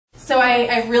So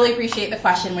I really appreciate the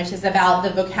question, which is about the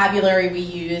vocabulary we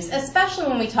use, especially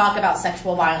when we talk about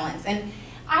sexual violence. And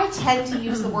I tend to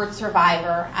use the word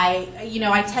survivor. I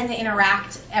tend to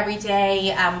interact every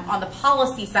day on the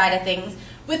policy side of things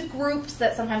with groups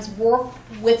that sometimes work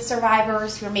with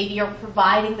survivors who maybe are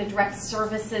providing the direct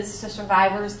services to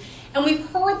survivors. And we've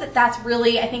heard that that's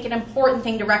really, I think, an important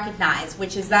thing to recognize,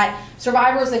 which is that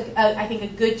survivor is, I think, a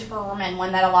good term and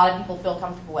one that a lot of people feel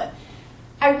comfortable with.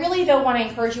 I really though want to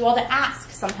encourage you all to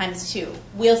ask sometimes too.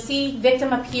 We'll see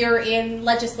victim appear in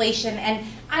legislation, and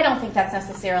I don't think that's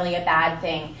necessarily a bad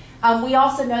thing. We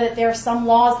also know that there are some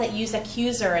laws that use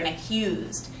accuser and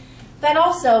accused. That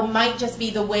also might just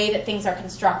be the way that things are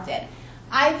constructed.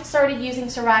 I've started using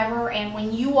Survivor, and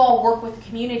when you all work with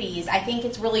communities, I think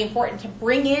it's really important to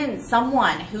bring in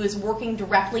someone who is working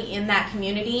directly in that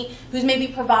community, who's maybe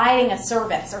providing a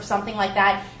service or something like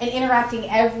that, and interacting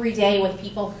every day with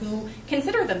people who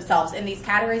consider themselves in these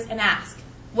categories, and ask,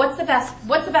 what's the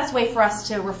best way for us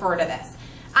to refer to this?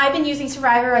 I've been using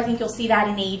Survivor. I think you'll see that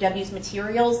in AUW's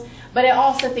materials, but I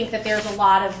also think that there's a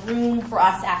lot of room for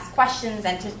us to ask questions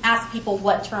and to ask people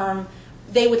what term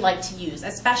they would like to use,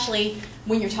 especially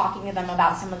when you're talking to them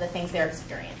about some of the things they're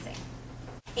experiencing.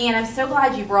 And I'm so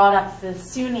glad you brought up the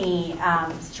SUNY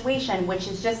situation, which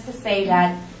is just to say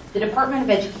that the Department of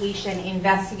Education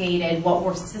investigated what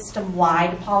were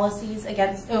system-wide policies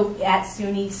against at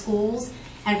SUNY schools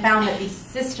and found that the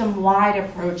system-wide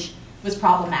approach was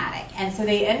problematic. And so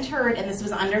they entered, and this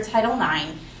was under Title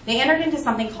IX, they entered into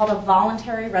something called a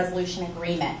voluntary resolution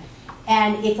agreement.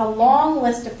 And it's a long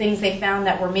list of things they found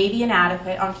that were maybe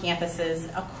inadequate on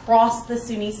campuses across the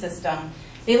SUNY system.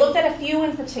 They looked at a few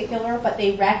in particular, but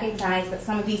they recognized that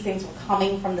some of these things were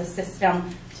coming from the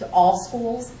system to all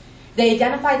schools. They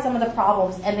identified some of the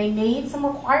problems, and they made some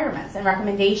requirements and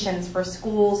recommendations for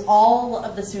schools, all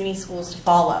of the SUNY schools, to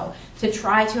follow to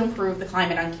try to improve the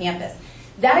climate on campus.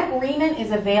 That agreement is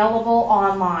available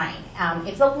online.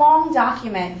 It's a long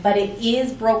document, but it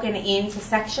is broken into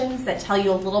sections that tell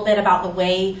you a little bit about the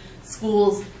way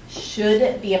schools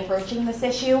should be approaching this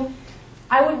issue.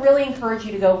 I would really encourage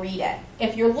you to go read it.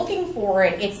 If you're looking for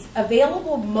it, it's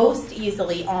available most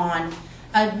easily on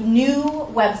a new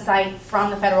website from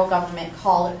the federal government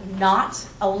called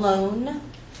notalone.gov.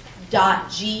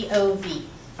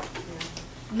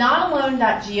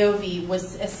 Notalone.gov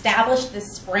was established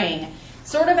this spring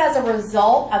sort of as a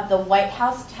result of the White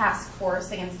House Task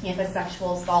Force Against Campus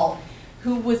Sexual Assault,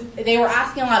 they were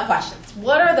asking a lot of questions.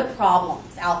 What are the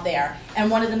problems out there? And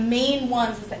one of the main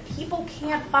ones is that people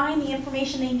can't find the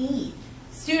information they need.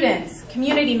 Students,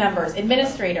 community members,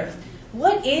 administrators.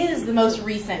 What is the most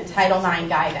recent Title IX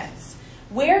guidance?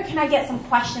 Where can I get some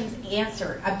questions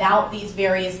answered about these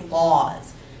various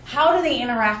laws? How do they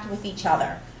interact with each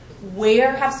other?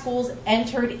 Where have schools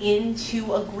entered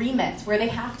into agreements where they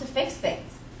have to fix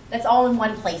things? That's all in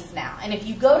one place now. And if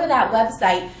you go to that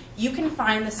website, you can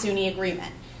find the SUNY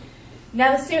agreement.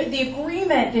 Now, the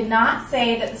agreement did not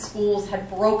say that the schools had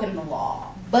broken the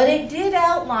law, but it did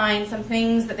outline some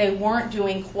things that they weren't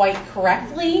doing quite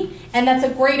correctly. And that's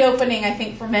a great opening, I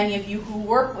think, for many of you who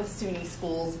work with SUNY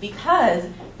schools, because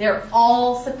they're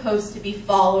all supposed to be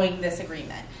following this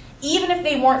agreement. Even if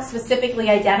they weren't specifically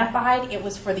identified, it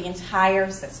was for the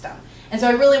entire system. And so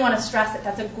I really want to stress that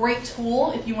that's a great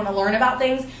tool if you want to learn about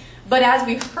things. But as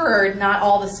we've heard, not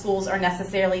all the schools are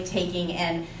necessarily taking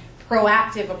an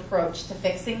proactive approach to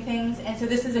fixing things. And so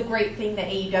this is a great thing that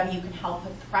AUW can help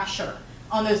put pressure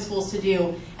on those schools to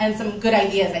do, and some good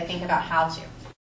ideas, I think, about how to.